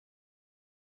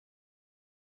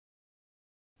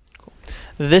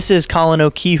This is Colin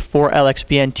O'Keefe for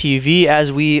LXBN TV.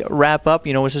 As we wrap up,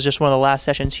 this is just one of the last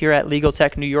sessions here at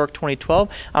LegalTech New York 2012.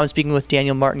 I'm speaking with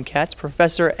Daniel Martin Katz,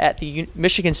 professor at the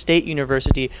Michigan State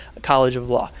University College of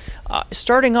Law.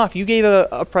 Starting off, you gave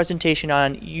a presentation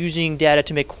on using data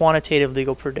to make quantitative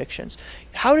legal predictions.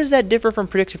 How does that differ from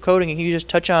predictive coding? And can you just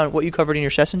touch on what you covered in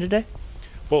your session today?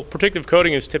 Well, predictive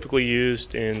coding is typically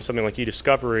used in something like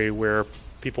e-discovery, where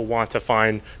people want to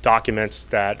find documents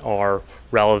that are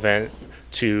relevant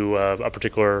to a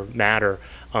particular matter.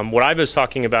 What I was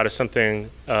talking about is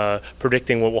something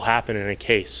predicting what will happen in a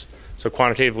case. So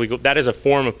quantitative legal, that is a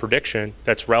form of prediction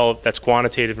that's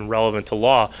quantitative and relevant to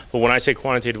law. But when I say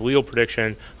quantitative legal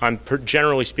prediction, I'm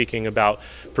generally speaking about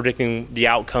predicting the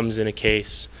outcomes in a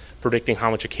case, predicting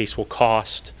how much a case will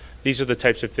cost. These are the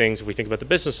types of things, if we think about the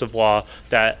business of law,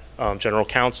 that general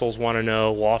counsels want to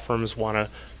know, law firms want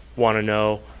to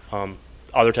know,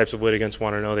 other types of litigants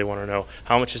want to know. They want to know,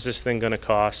 how much is this thing going to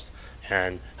cost,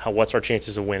 and what's our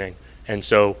chances of winning. And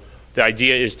so the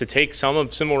idea is to take some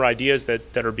of similar ideas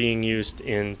that are being used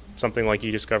in something like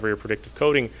e-discovery or predictive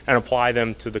coding and apply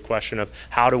them to the question of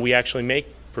how do we actually make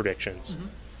predictions. Mm-hmm.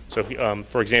 So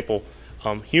for example,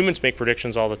 humans make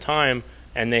predictions all the time,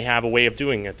 and they have a way of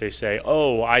doing it. They say,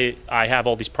 oh, I have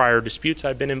all these prior disputes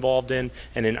I've been involved in,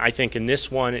 and then I think in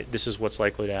this one, this is what's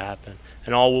likely to happen.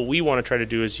 And all what we want to try to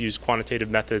do is use quantitative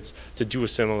methods to do a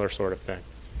similar sort of thing.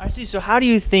 I see. So how do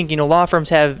you think, law firms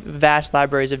have vast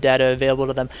libraries of data available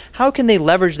to them. How can they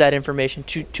leverage that information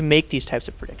to make these types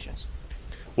of predictions?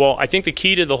 Well, I think the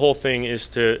key to the whole thing is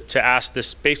to ask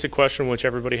this basic question, which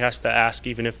everybody has to ask,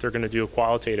 even if they're going to do a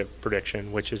qualitative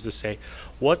prediction, which is to say,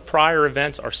 what prior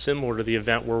events are similar to the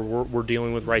event we're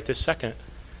dealing with right this second?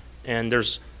 And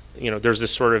there's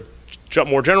this sort of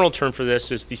more general term for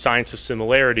this is the science of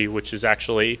similarity, which is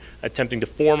actually attempting to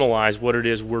formalize what it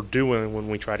is we're doing when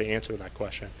we try to answer that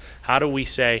question. How do we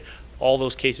say all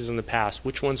those cases in the past,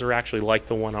 which ones are actually like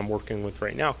the one I'm working with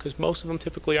right now? Because most of them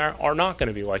typically are not going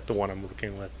to be like the one I'm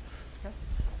working with.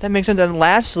 That makes sense. And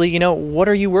lastly, what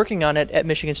are you working on at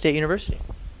Michigan State University?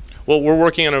 Well, we're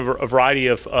working on a variety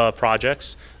of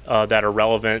projects that are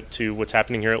relevant to what's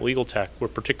happening here at LegalTech. We're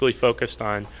particularly focused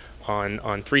on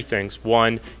three things.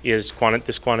 One is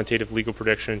this quantitative legal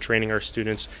prediction, training our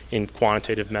students in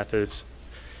quantitative methods.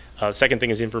 Second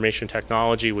thing is information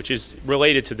technology, which is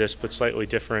related to this but slightly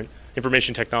different.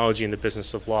 Information technology in the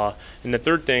business of law. And the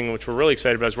third thing, which we're really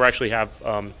excited about, is we actually have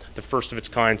the first of its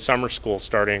kind summer school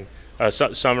starting,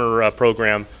 summer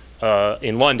program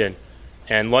in London.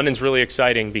 And London's really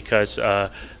exciting because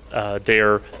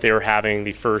they're having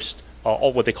the first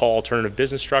what they call alternative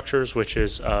business structures, which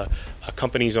is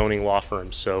companies owning law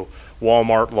firms. So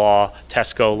Walmart law,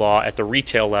 Tesco law at the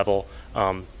retail level.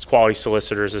 Quality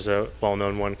Solicitors is a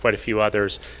well-known one, quite a few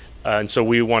others. And so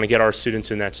we want to get our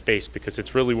students in that space because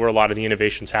it's really where a lot of the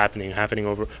innovation's happening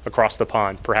across the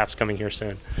pond, perhaps coming here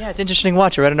soon. Yeah, it's interesting to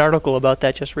watch. I read an article about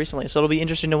that just recently, so it'll be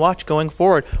interesting to watch going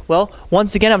forward. Well,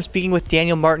 once again, I'm speaking with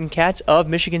Daniel Martin Katz of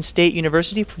Michigan State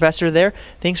University, professor there.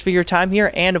 Thanks for your time here,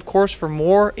 and of course, for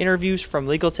more interviews from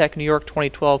LegalTech New York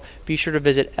 2012, be sure to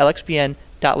visit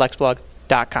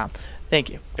lxbn.lexblog.com.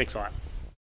 Thank you. Thanks a lot.